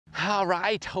All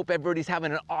right, hope everybody's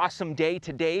having an awesome day.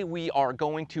 Today we are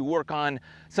going to work on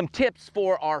some tips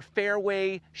for our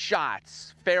fairway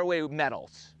shots, fairway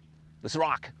metals. Let's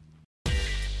rock.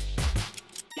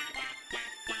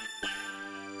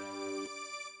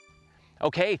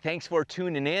 Okay, thanks for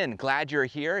tuning in. Glad you're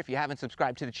here. If you haven't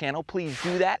subscribed to the channel, please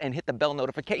do that and hit the bell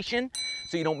notification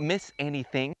so you don't miss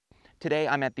anything. Today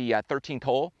I'm at the 13th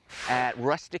hole at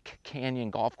Rustic Canyon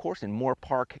Golf Course in Moore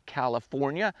Park,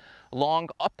 California. Long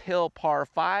uphill par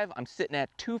 5. I'm sitting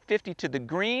at 250 to the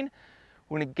green.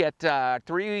 We're gonna get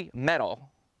 3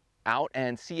 metal out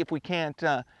and see if we can't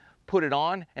put it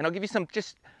on. And I'll give you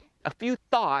just a few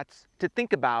thoughts to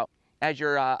think about as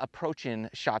you're approaching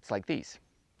shots like these.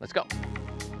 Let's go.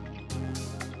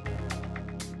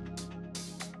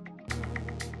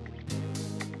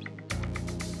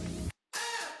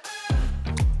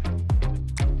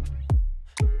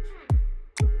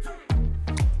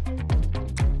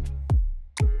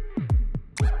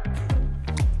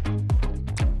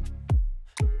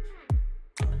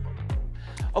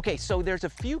 Okay, so there's a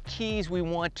few keys we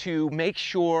want to make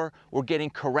sure we're getting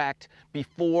correct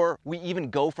before we even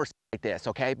go for something like this,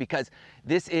 okay? Because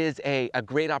this is a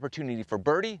great opportunity for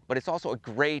birdie, but it's also a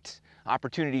great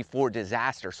opportunity for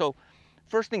disaster. So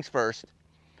first things first,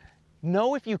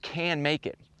 know if you can make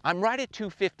it. I'm right at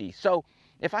 250, so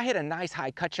if I hit a nice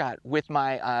high cut shot with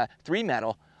my 3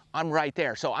 metal, I'm right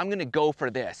there. So I'm gonna go for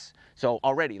this. So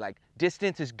already, like,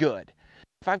 distance is good.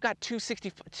 If I've got 260,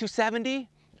 270,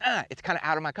 it's kind of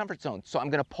out of my comfort zone. So I'm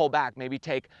gonna pull back, maybe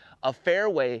take a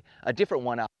fairway, a different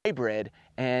one, a hybrid,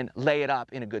 and lay it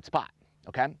up in a good spot,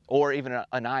 okay? Or even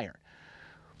an iron.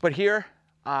 But here,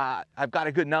 I've got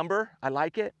a good number, I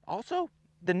like it. Also,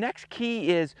 the next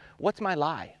key is, what's my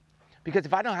lie? Because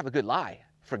if I don't have a good lie,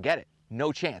 forget it,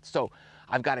 no chance. So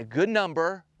I've got a good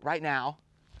number right now.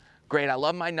 Great, I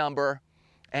love my number,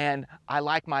 and I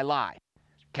like my lie,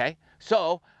 okay?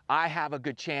 So I have a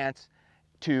good chance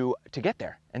to get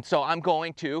there. And so I'm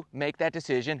going to make that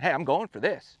decision. Hey, I'm going for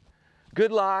this.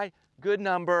 Good lie, good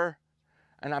number,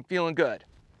 and I'm feeling good.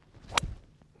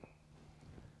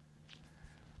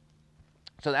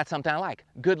 So that's something I like.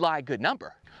 Good lie, good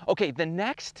number. Okay, the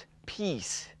next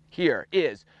piece here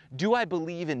is, do I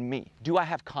believe in me? Do I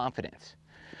have confidence?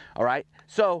 All right,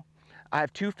 so I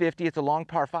have 250, it's a long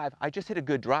par 5. I just hit a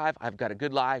good drive, I've got a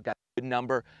good lie, I've got a good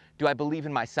number. Do I believe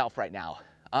in myself right now?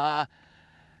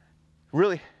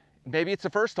 Really, maybe it's the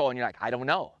first hole and you're like, I don't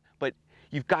know. But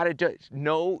you've got to just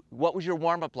know, what was your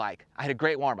warm-up like? I had a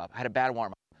great warm-up, I had a bad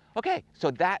warm-up. Okay, so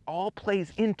that all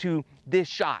plays into this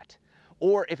shot.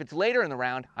 Or if it's later in the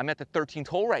round, I'm at the 13th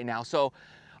hole right now, so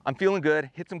I'm feeling good,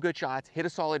 hit some good shots, hit a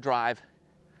solid drive,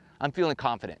 I'm feeling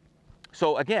confident.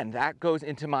 So again, that goes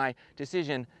into my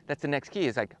decision. That's the next key,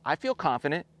 is like, I feel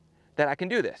confident that I can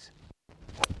do this.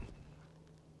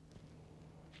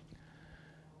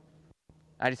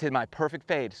 I just hit my perfect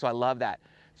fade, so I love that.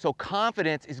 So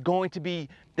confidence is going to be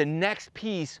the next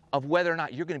piece of whether or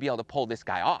not you're gonna be able to pull this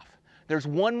guy off. There's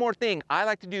one more thing I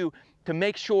like to do to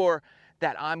make sure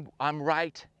that I'm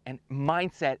right and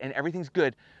mindset and everything's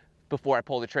good before I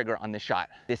pull the trigger on this shot.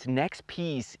 This next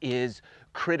piece is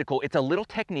critical. It's a little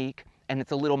technique and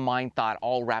it's a little mind thought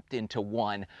all wrapped into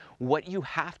one. What you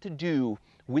have to do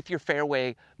with your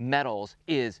fairway metals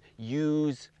is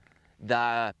use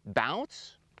the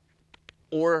bounce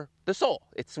or the sole.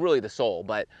 It's really the sole,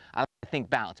 but I think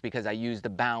bounce because I use the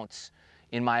bounce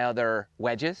in my other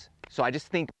wedges. So I just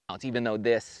think bounce, even though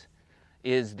this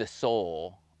is the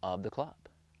sole of the club.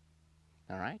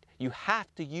 All right? You have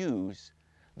to use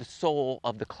the sole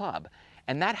of the club,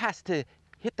 and that has to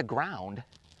hit the ground.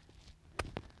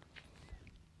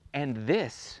 And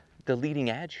this, the leading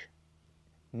edge,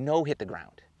 no hit the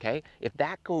ground, okay? If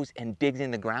that goes and digs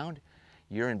in the ground,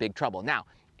 you're in big trouble. Now,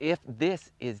 if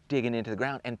this is digging into the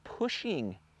ground and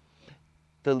pushing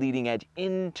the leading edge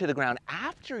into the ground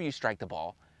after you strike the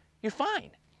ball, you're fine.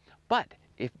 But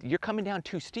if you're coming down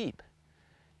too steep,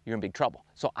 you're in big trouble.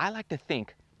 So I like to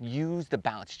think, use the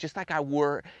bounce, just like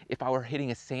if I were hitting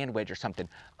a sand wedge or something.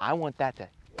 I want that to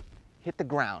hit the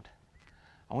ground.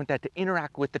 I want that to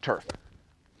interact with the turf,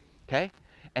 okay?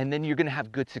 And then you're gonna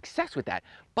have good success with that.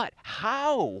 But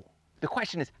how? The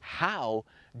question is, how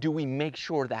do we make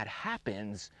sure that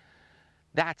happens?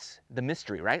 That's the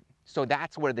mystery, right? So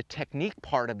that's where the technique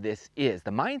part of this is.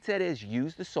 The mindset is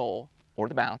use the sole or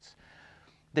the bounce.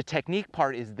 The technique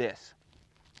part is this.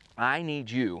 I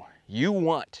need you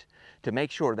want to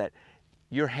make sure that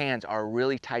your hands are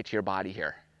really tight to your body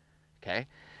here, okay?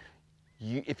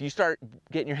 If you start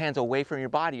getting your hands away from your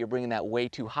body, you're bringing that way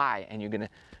too high and you're gonna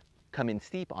come in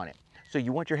steep on it. So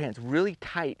you want your hands really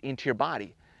tight into your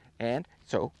body. And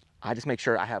so I just make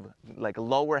sure I have like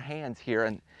lower hands here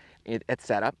and at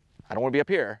setup. I don't want to be up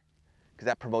here because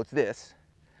that promotes this.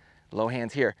 Low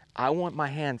hands here. I want my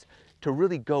hands to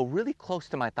really go really close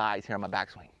to my thighs here on my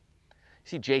backswing. You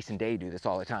see Jason Day do this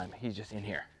all the time. He's just in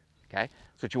here, okay?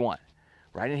 That's what you want.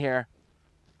 Right in here,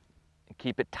 and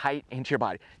keep it tight into your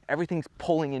body. Everything's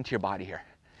pulling into your body here,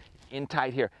 in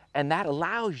tight here. And that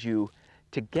allows you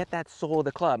to get that sole of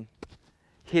the club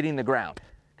hitting the ground,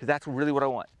 because that's really what I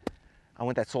want. I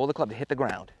want that sole of the club to hit the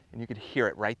ground, and you can hear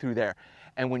it right through there.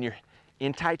 And when you're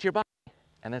in tight to your body,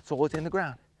 and that sole is in the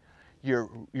ground, you're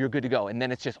good to go. And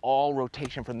then it's just all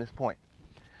rotation from this point.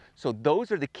 So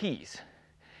those are the keys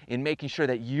in making sure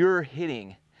that you're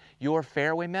hitting your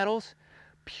fairway metals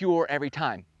pure every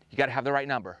time. You got to have the right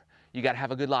number. You got to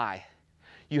have a good lie.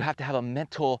 You have to have a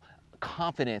mental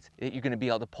confidence that you're going to be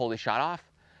able to pull this shot off.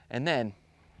 And then,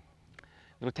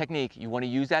 little technique, you want to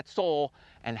use that sole.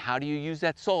 And how do you use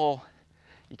that sole?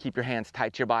 You keep your hands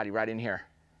tight to your body right in here.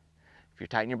 If you're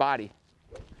tight in your body,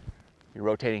 you're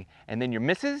rotating. And then your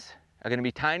misses are going to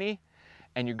be tiny,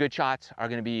 and your good shots are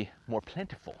going to be more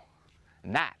plentiful.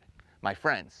 And that, my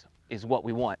friends, is what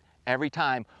we want every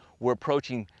time we're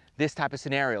approaching this type of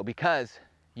scenario, because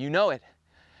you know it.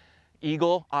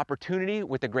 Eagle opportunity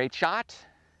with a great shot.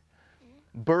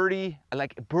 Birdie,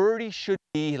 like birdie should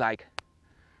be like,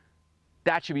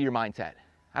 that should be your mindset.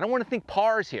 I don't want to think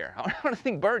pars here. I want to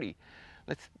think birdie.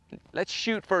 Let's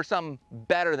shoot for something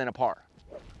better than a par.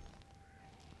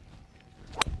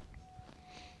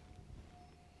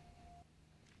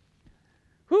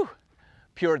 Whew,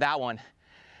 pure that one.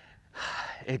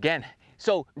 Again,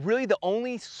 so really the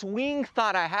only swing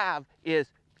thought I have is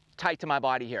tight to my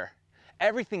body here.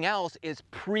 Everything else is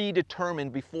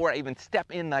predetermined before I even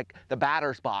step in, like the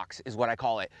batter's box is what I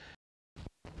call it.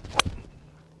 I'm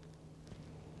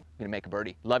gonna make a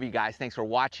birdie. Love you guys, thanks for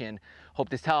watching. Hope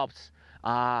this helps.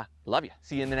 Love you,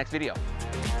 see you in the next video.